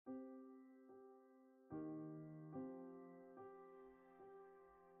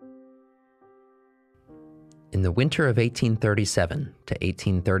In the winter of 1837 to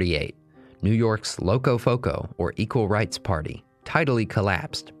 1838, New York's Loco-Foco, or Equal Rights Party, tidily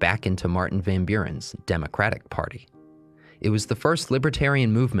collapsed back into Martin Van Buren's Democratic Party. It was the first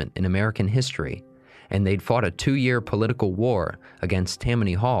libertarian movement in American history, and they'd fought a 2-year political war against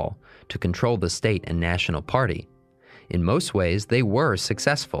Tammany Hall to control the state and national party. In most ways, they were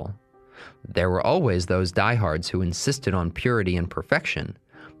successful. There were always those diehards who insisted on purity and perfection,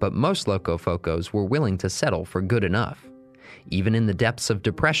 but most Loco-Focos were willing to settle for good enough. Even in the depths of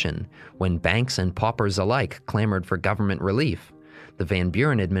depression, when banks and paupers alike clamored for government relief, the Van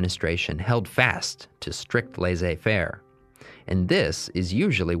Buren administration held fast to strict laissez-faire. And this is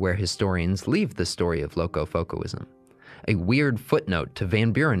usually where historians leave the story of Loco-Focoism, a weird footnote to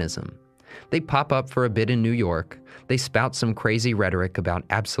Van Burenism. They pop up for a bit in New York, they spout some crazy rhetoric about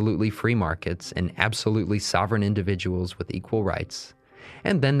absolutely free markets and absolutely sovereign individuals with equal rights,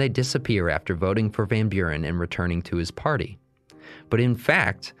 and then they disappear after voting for Van Buren and returning to his party. But in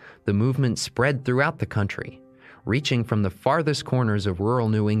fact, the movement spread throughout the country, reaching from the farthest corners of rural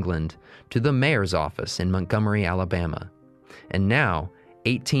New England to the mayor's office in Montgomery, Alabama. And now,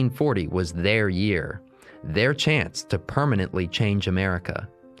 1840 was their year, their chance to permanently change America.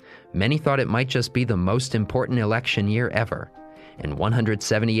 Many thought it might just be the most important election year ever, and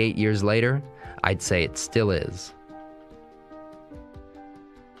 178 years later, I'd say it still is.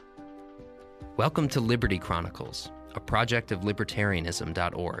 Welcome to Liberty Chronicles, a project of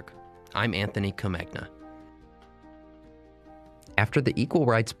libertarianism.org. I'm Anthony Comegna. After the Equal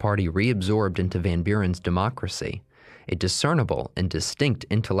Rights Party reabsorbed into Van Buren's democracy, a discernible and distinct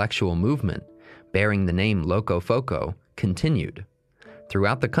intellectual movement bearing the name Loco-Foco continued.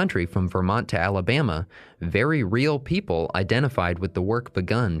 Throughout the country, from Vermont to Alabama, very real people identified with the work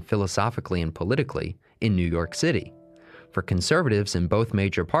begun philosophically and politically in New York City. For conservatives in both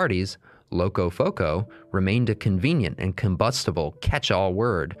major parties, Loco-Foco remained a convenient and combustible catch-all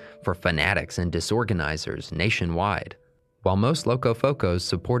word for fanatics and disorganizers nationwide. While most Loco-Focos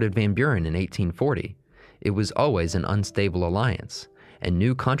supported Van Buren in 1840, it was always an unstable alliance, and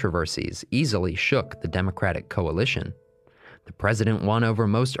new controversies easily shook the Democratic coalition. The president won over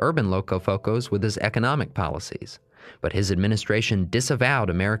most urban Loco-Focos with his economic policies, but his administration disavowed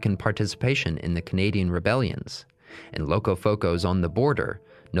American participation in the Canadian rebellions, and Loco-Focos on the border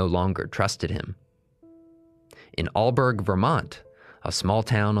no longer trusted him. In Alburgh, Vermont, a small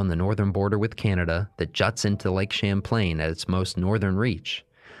town on the northern border with Canada that juts into Lake Champlain at its most northern reach,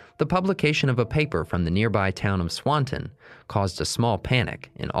 the publication of a paper from the nearby town of Swanton caused a small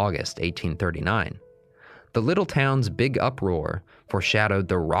panic in August 1839. The little town's big uproar foreshadowed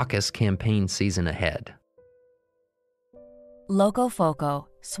the raucous campaign season ahead. Loco-Foco,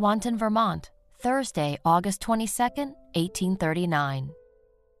 Swanton, Vermont, Thursday, August 22, 1839.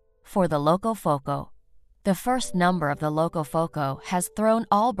 For the Loco-Foco. The first number of the Loco-Foco has thrown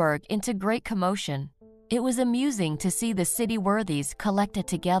Alburgh into great commotion. It was amusing to see the city worthies collected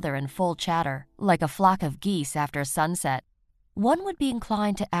together in full chatter, like a flock of geese after sunset. One would be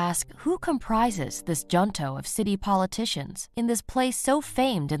inclined to ask who comprises this junto of city politicians in this place so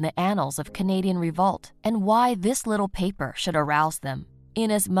famed in the annals of Canadian revolt, and why this little paper should arouse them,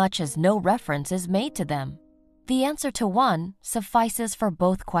 inasmuch as no reference is made to them. The answer to one suffices for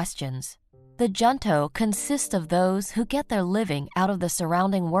both questions. The junto consists of those who get their living out of the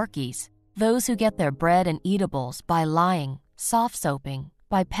surrounding workies, those who get their bread and eatables by lying, soft-soaping,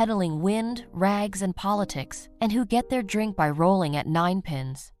 by peddling wind, rags, and politics, and who get their drink by rolling at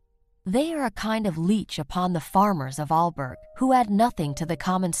ninepins. They are a kind of leech upon the farmers of Alburgh, who add nothing to the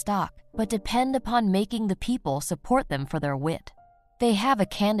common stock, but depend upon making the people support them for their wit. They have a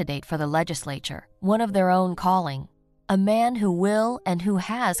candidate for the legislature, one of their own calling, a man who will and who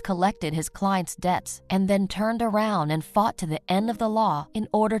has collected his client's debts and then turned around and fought to the end of the law in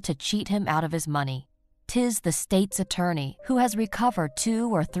order to cheat him out of his money. 'Tis the state's attorney who has recovered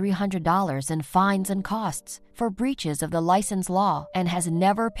 $200 or $300 in fines and costs for breaches of the license law and has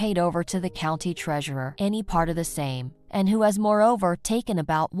never paid over to the county treasurer any part of the same, and who has moreover taken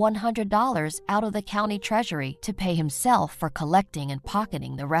about $100 out of the county treasury to pay himself for collecting and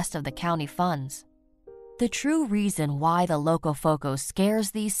pocketing the rest of the county funds. The true reason why the Loco-Foco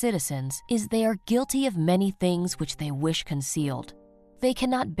scares these citizens is they are guilty of many things which they wish concealed. They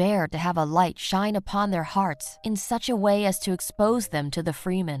cannot bear to have a light shine upon their hearts in such a way as to expose them to the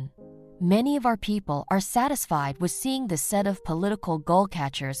freemen. Many of our people are satisfied with seeing this set of political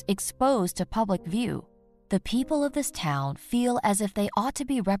goal-catchers exposed to public view. The people of this town feel as if they ought to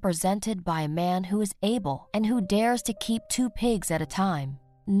be represented by a man who is able and who dares to keep 2 pigs at a time,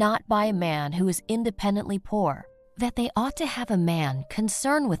 not by a man who is independently poor, that they ought to have a man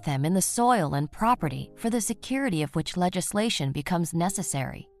concerned with them in the soil and property for the security of which legislation becomes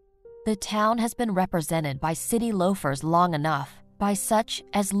necessary. The town has been represented by city loafers long enough, by such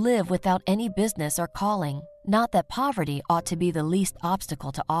as live without any business or calling. Not that poverty ought to be the least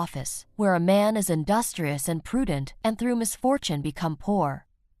obstacle to office, where a man is industrious and prudent and through misfortune become poor.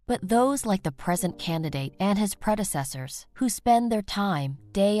 But those like the present candidate and his predecessors, who spend their time,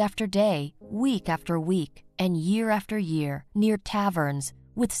 day after day, week after week, and year after year, near taverns,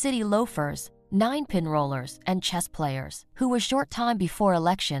 with city loafers, nine-pin rollers, and chess players, who a short time before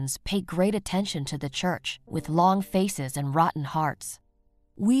elections pay great attention to the church, with long faces and rotten hearts.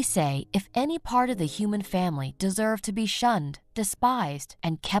 We say if any part of the human family deserve to be shunned, despised,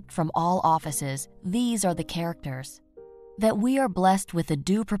 and kept from all offices, these are the characters. That we are blessed with a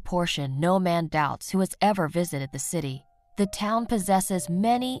due proportion no man doubts who has ever visited the city. The town possesses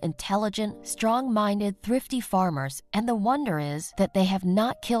many intelligent, strong-minded, thrifty farmers, and the wonder is that they have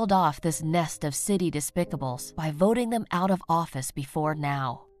not killed off this nest of city despicables by voting them out of office before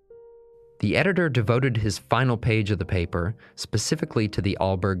now. The editor devoted his final page of the paper specifically to the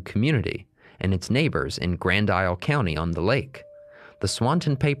Alburgh community and its neighbors in Grand Isle County on the lake. The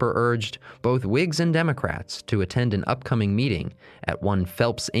Swanton paper urged both Whigs and Democrats to attend an upcoming meeting at one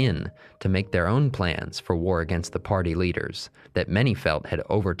Phelps Inn to make their own plans for war against the party leaders that many felt had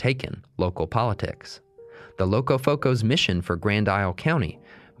overtaken local politics. The Loco-Foco's mission for Grand Isle County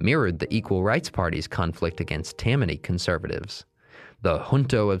mirrored the Equal Rights Party's conflict against Tammany conservatives. The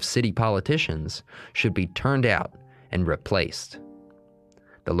junto of city politicians should be turned out and replaced.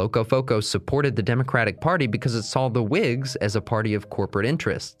 The Loco-Foco supported the Democratic Party because it saw the Whigs as a party of corporate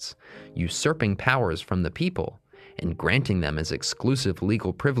interests, usurping powers from the people and granting them as exclusive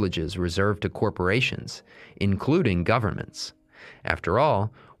legal privileges reserved to corporations, including governments. After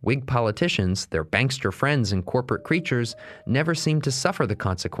all, Whig politicians, their bankster friends and corporate creatures, never seemed to suffer the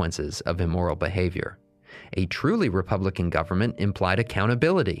consequences of immoral behavior. A truly Republican government implied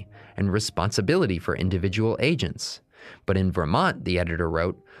accountability and responsibility for individual agents. But in Vermont, the editor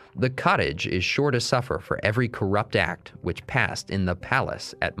wrote, the cottage is sure to suffer for every corrupt act which passed in the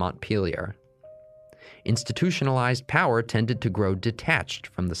palace at Montpelier. Institutionalized power tended to grow detached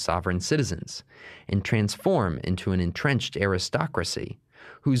from the sovereign citizens and transform into an entrenched aristocracy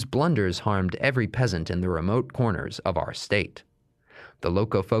whose blunders harmed every peasant in the remote corners of our state. The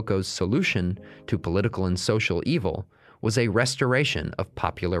Loco-Foco's solution to political and social evil was a restoration of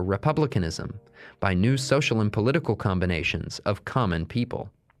popular republicanism by new social and political combinations of common people.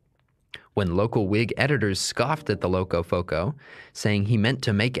 When local Whig editors scoffed at the Loco-Foco, saying he meant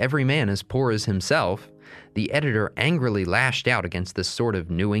to make every man as poor as himself, the editor angrily lashed out against this sort of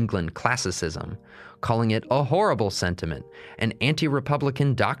New England classicism, calling it a horrible sentiment, an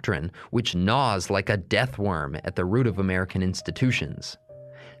anti-Republican doctrine which gnaws like a death worm at the root of American institutions.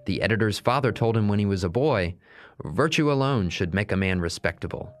 The editor's father told him when he was a boy, "Virtue alone should make a man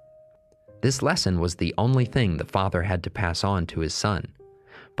respectable." This lesson was the only thing the father had to pass on to his son,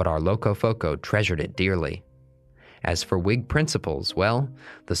 but our Loco-Foco treasured it dearly. As for Whig principles, well,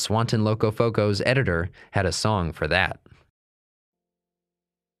 the Swanton Loco-Foco's editor had a song for that.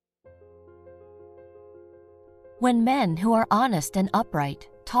 When men who are honest and upright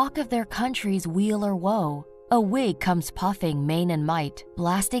talk of their country's weal or woe, a Whig comes puffing main and might,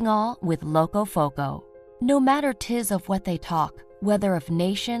 blasting all with Loco-Foco. No matter 'tis of what they talk, whether of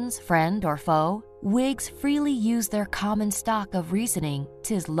nations, friend or foe, Whigs freely use their common stock of reasoning,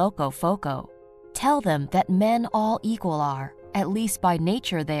 'tis Loco-Foco. Tell them that men all equal are, at least by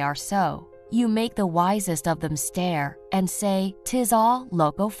nature they are so. You make the wisest of them stare, and say, 'tis all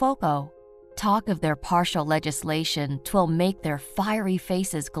Loco-Foco. Talk of their partial legislation, 'twill make their fiery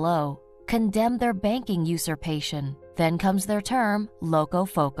faces glow. Condemn their banking usurpation, then comes their term,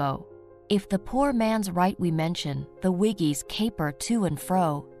 Loco-Foco. If the poor man's right we mention, the Whiggies caper to and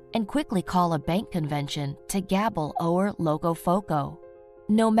fro, and quickly call a bank convention to gabble o'er Loco-Foco.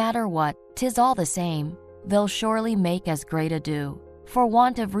 No matter what, 'tis all the same, they'll surely make as great ado. For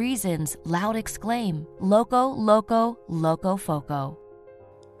want of reasons, loud exclaim, Loco, Loco, Loco-Foco.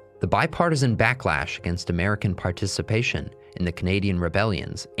 The bipartisan backlash against American participation in the Canadian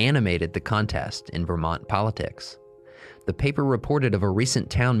rebellions animated the contest in Vermont politics. The paper reported of a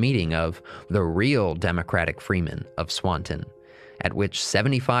recent town meeting of the real Democratic freemen of Swanton, at which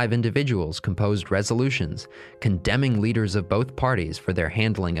 75 individuals composed resolutions condemning leaders of both parties for their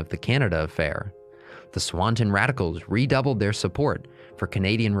handling of the Canada affair. The Swanton radicals redoubled their support for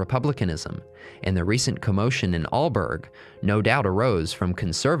Canadian republicanism, and the recent commotion in Alburgh no doubt arose from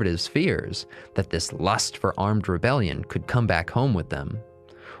conservatives' fears that this lust for armed rebellion could come back home with them.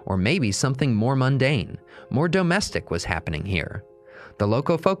 Or maybe something more mundane, more domestic was happening here. The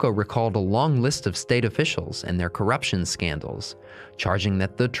Loco-Foco recalled a long list of state officials and their corruption scandals, charging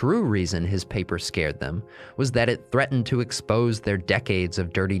that the true reason his paper scared them was that it threatened to expose their decades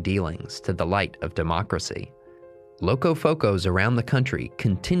of dirty dealings to the light of democracy. Loco-Focos around the country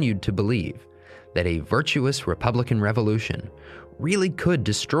continued to believe that a virtuous Republican revolution really could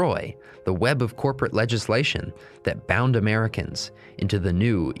destroy the web of corporate legislation that bound Americans into the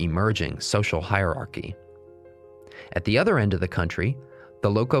new emerging social hierarchy. At the other end of the country, the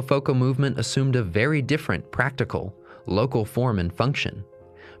Loco-Foco movement assumed a very different practical, local form and function.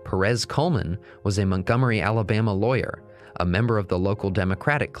 Perez Coleman was a Montgomery, Alabama lawyer, a member of the local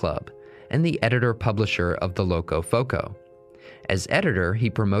Democratic Club, and the editor-publisher of the Loco-Foco. As editor, he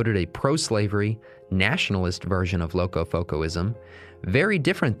promoted a pro-slavery, nationalist version of Loco-Focoism, very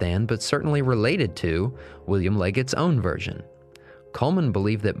different than, but certainly related to, William Leggett's own version. Coleman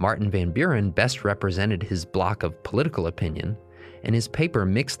believed that Martin Van Buren best represented his block of political opinion, and his paper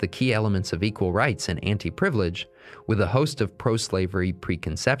mixed the key elements of equal rights and anti-privilege with a host of pro-slavery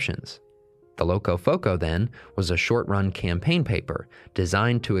preconceptions. The Loco-Foco, then, was a short-run campaign paper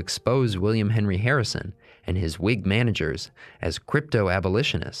designed to expose William Henry Harrison and his Whig managers as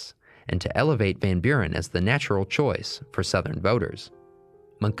crypto-abolitionists and to elevate Van Buren as the natural choice for Southern voters.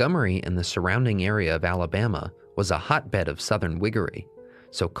 Montgomery and the surrounding area of Alabama was a hotbed of Southern Whiggery,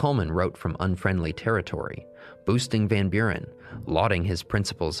 so Coleman wrote from unfriendly territory, boosting Van Buren, lauding his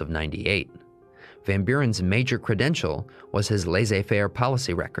principles of '98. Van Buren's major credential was his laissez-faire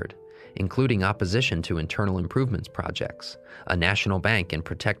policy record, including opposition to internal improvements projects, a national bank and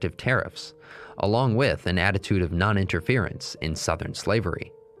protective tariffs, along with an attitude of non-interference in Southern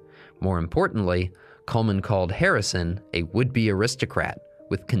slavery. More importantly, Coleman called Harrison a would-be aristocrat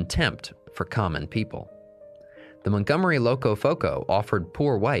with contempt for common people. The Montgomery Loco-Foco offered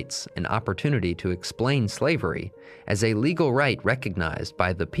poor whites an opportunity to explain slavery as a legal right recognized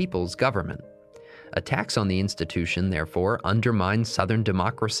by the people's government. Attacks on the institution, therefore, undermined Southern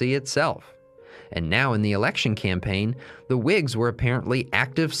democracy itself. And now in the election campaign, the Whigs were apparently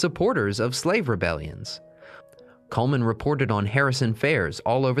active supporters of slave rebellions. Coleman reported on Harrison fairs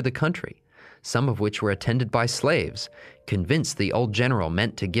all over the country, some of which were attended by slaves, convinced the old general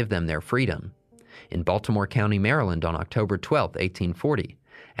meant to give them their freedom. In Baltimore County, Maryland, on October 12, 1840,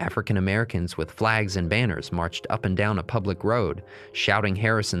 African Americans with flags and banners marched up and down a public road, shouting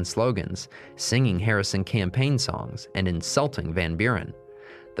Harrison slogans, singing Harrison campaign songs, and insulting Van Buren.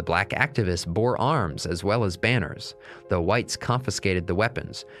 The black activists bore arms as well as banners, though whites confiscated the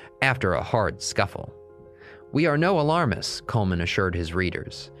weapons after a hard scuffle. "We are no alarmists," Coleman assured his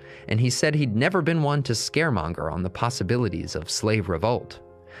readers, and he said he'd never been one to scaremonger on the possibilities of slave revolt.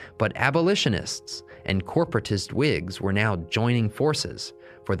 But abolitionists and corporatist Whigs were now joining forces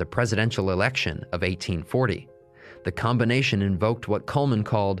for the presidential election of 1840. The combination invoked what Coleman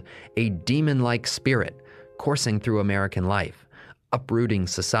called a demon-like spirit coursing through American life, uprooting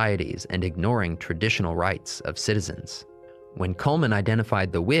societies and ignoring traditional rights of citizens. When Coleman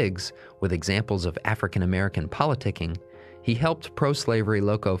identified the Whigs with examples of African American politicking, he helped pro-slavery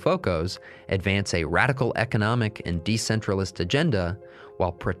Loco-Focos advance a radical economic and decentralist agenda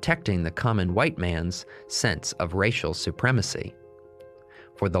while protecting the common white man's sense of racial supremacy.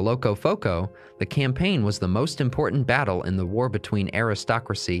 For the Loco-Foco, the campaign was the most important battle in the war between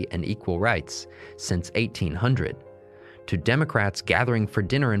aristocracy and equal rights since 1800. To Democrats gathering for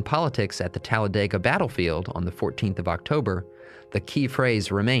dinner and politics at the Talladega battlefield on the 14th of October, the key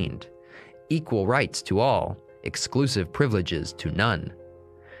phrase remained, "Equal rights to all, exclusive privileges to none."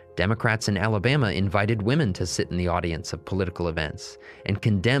 Democrats in Alabama invited women to sit in the audience of political events and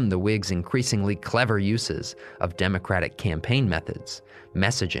condemned the Whigs' increasingly clever uses of Democratic campaign methods,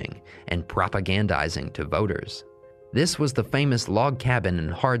 messaging, and propagandizing to voters. This was the famous log cabin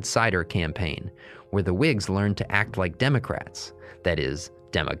and hard cider campaign, where the Whigs learned to act like Democrats, that is,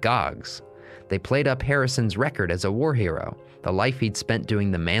 demagogues. They played up Harrison's record as a war hero, the life he'd spent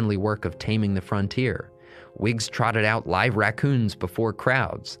doing the manly work of taming the frontier. Whigs trotted out live raccoons before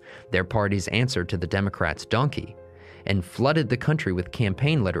crowds, their party's answer to the Democrats' donkey, and flooded the country with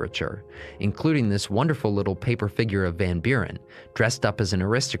campaign literature, including this wonderful little paper figure of Van Buren, dressed up as an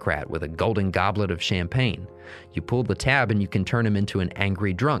aristocrat with a golden goblet of champagne. You pull the tab and you can turn him into an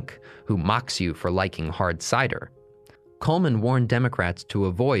angry drunk who mocks you for liking hard cider. Coleman warned Democrats to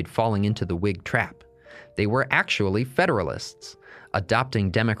avoid falling into the Whig trap. They were actually Federalists,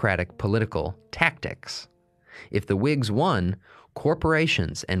 adopting Democratic political tactics. If the Whigs won,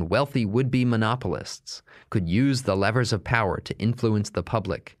 corporations and wealthy would-be monopolists could use the levers of power to influence the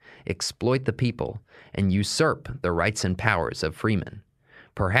public, exploit the people, and usurp the rights and powers of freemen.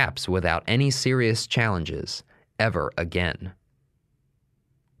 perhaps without any serious challenges, ever again.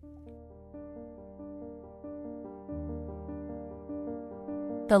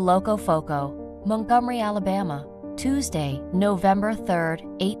 The Loco-Foco, Montgomery, Alabama, Tuesday, November 3rd,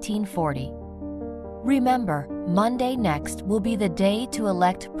 1840. Remember, Monday next will be the day to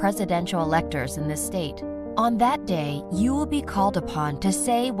elect presidential electors in this state. On that day, you will be called upon to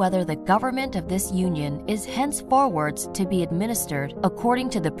say whether the government of this union is henceforwards to be administered according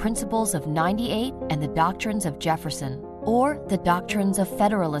to the principles of '98 and the doctrines of Jefferson, or the doctrines of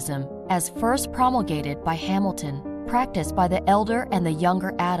federalism as first promulgated by Hamilton, practiced by the elder and the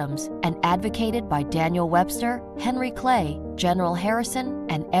younger Adams, and advocated by Daniel Webster, Henry Clay, General Harrison,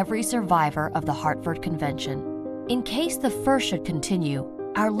 and every survivor of the Hartford Convention. In case the first should continue,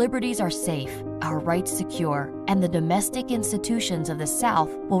 our liberties are safe, our rights secure, and the domestic institutions of the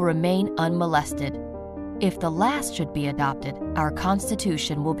South will remain unmolested. If the last should be adopted, our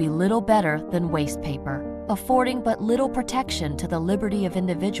Constitution will be little better than waste paper, affording but little protection to the liberty of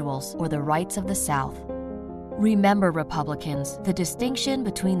individuals or the rights of the South. Remember, Republicans, the distinction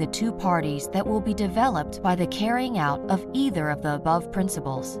between the two parties that will be developed by the carrying out of either of the above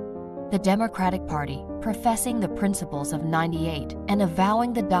principles. The Democratic Party, professing the principles of '98 and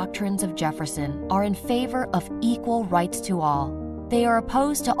avowing the doctrines of Jefferson, are in favor of equal rights to all. They are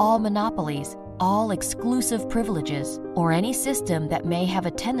opposed to all monopolies, all exclusive privileges, or any system that may have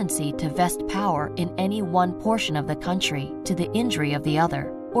a tendency to vest power in any one portion of the country to the injury of the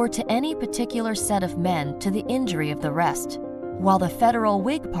other, or to any particular set of men to the injury of the rest, while the Federal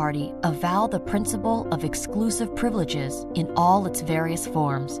Whig Party avow the principle of exclusive privileges in all its various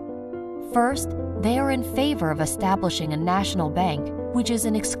forms. First, they are in favor of establishing a national bank, which is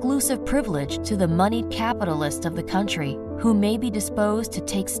an exclusive privilege to the moneyed capitalist of the country, who may be disposed to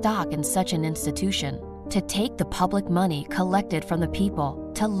take stock in such an institution, to take the public money collected from the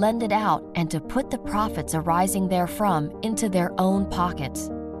people, to lend it out, and to put the profits arising therefrom into their own pockets.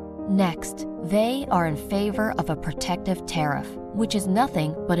 Next, they are in favor of a protective tariff, which is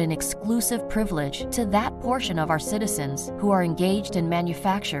nothing but an exclusive privilege to that portion of our citizens who are engaged in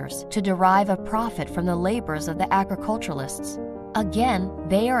manufactures to derive a profit from the labors of the agriculturalists. Again,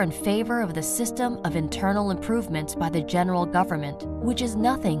 they are in favor of the system of internal improvements by the general government, which is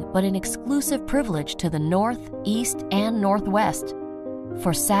nothing but an exclusive privilege to the North, East, and Northwest.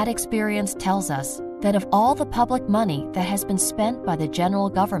 For sad experience tells us that of all the public money that has been spent by the general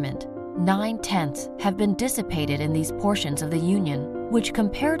government, 9/10 have been dissipated in these portions of the Union, which,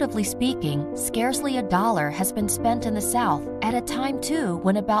 comparatively speaking, scarcely a dollar has been spent in the South, at a time, too,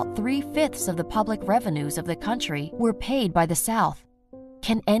 when about 3/5 of the public revenues of the country were paid by the South.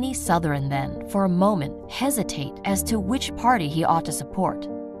 Can any Southern, then, for a moment, hesitate as to which party he ought to support?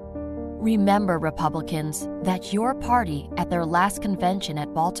 Remember, Republicans, that your party, at their last convention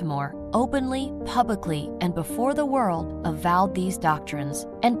at Baltimore, openly, publicly, and before the world, avowed these doctrines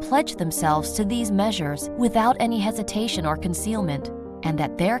and pledged themselves to these measures without any hesitation or concealment, and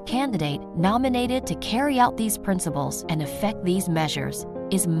that their candidate nominated to carry out these principles and effect these measures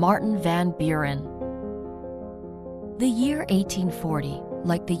is Martin Van Buren. The year 1840,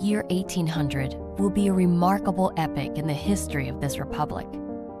 like the year 1800, will be a remarkable epoch in the history of this republic.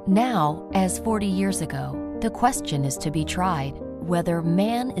 Now, as 40 years ago, the question is to be tried whether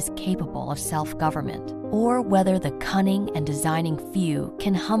man is capable of self-government, or whether the cunning and designing few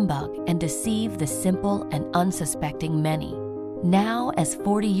can humbug and deceive the simple and unsuspecting many. Now, as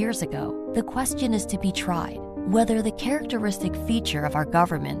 40 years ago, the question is to be tried whether the characteristic feature of our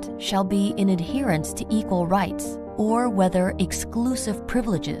government shall be in adherence to equal rights, or whether exclusive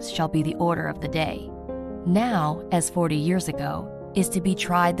privileges shall be the order of the day. Now, as 40 years ago, is to be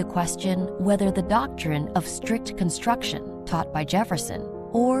tried the question whether the doctrine of strict construction taught by Jefferson,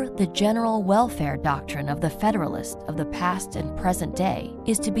 or the general welfare doctrine of the Federalist of the past and present day,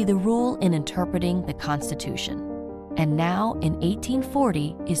 is to be the rule in interpreting the Constitution. And now, in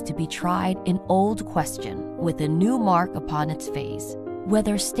 1840, is to be tried an old question with a new mark upon its face,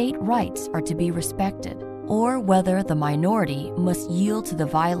 whether state rights are to be respected, or whether the minority must yield to the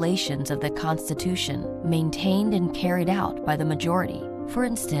violations of the Constitution maintained and carried out by the majority, for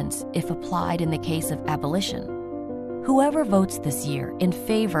instance, if applied in the case of abolition. Whoever votes this year in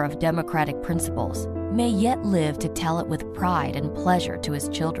favor of democratic principles may yet live to tell it with pride and pleasure to his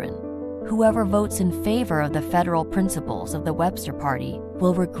children. Whoever votes in favor of the federal principles of the Webster Party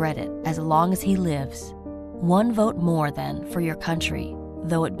will regret it as long as he lives. One vote more, then, for your country,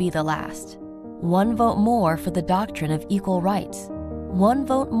 though it be the last. One vote more for the doctrine of equal rights. One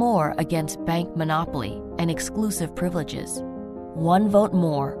vote more against bank monopoly and exclusive privileges. One vote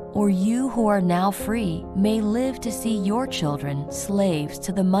more, or you who are now free may live to see your children slaves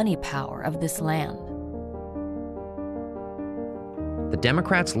to the money power of this land. The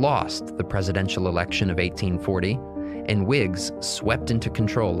Democrats lost the presidential election of 1840, and Whigs swept into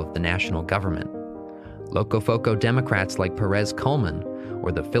control of the national government. Loco-Foco Democrats like Perez Coleman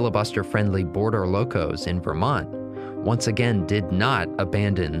or the filibuster-friendly Border Locos in Vermont once again did not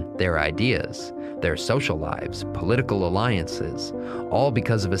abandon their ideas, their social lives, political alliances, all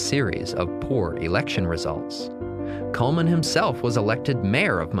because of a series of poor election results. Coleman himself was elected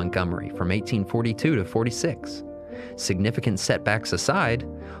mayor of Montgomery from 1842 to 46. Significant setbacks aside,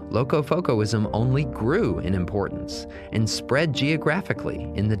 Loco-Focoism only grew in importance and spread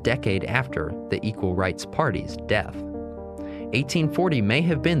geographically in the decade after the Equal Rights Party's death. 1840 may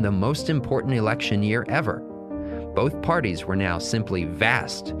have been the most important election year ever. Both parties were now simply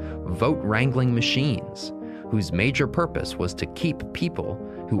vast, vote-wrangling machines whose major purpose was to keep people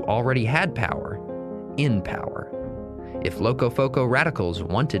who already had power in power. If Loco-Foco radicals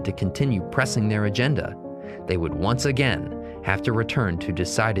wanted to continue pressing their agenda, they would once again have to return to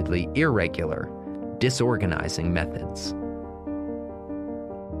decidedly irregular, disorganizing methods.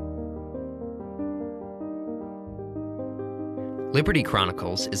 Liberty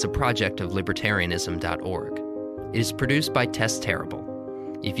Chronicles is a project of libertarianism.org. It is produced by Tess Terrible.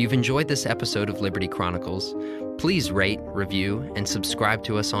 If you've enjoyed this episode of Liberty Chronicles, please rate, review, and subscribe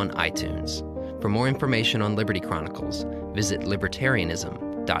to us on iTunes. For more information on Liberty Chronicles, visit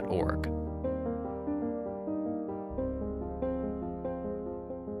libertarianism.org.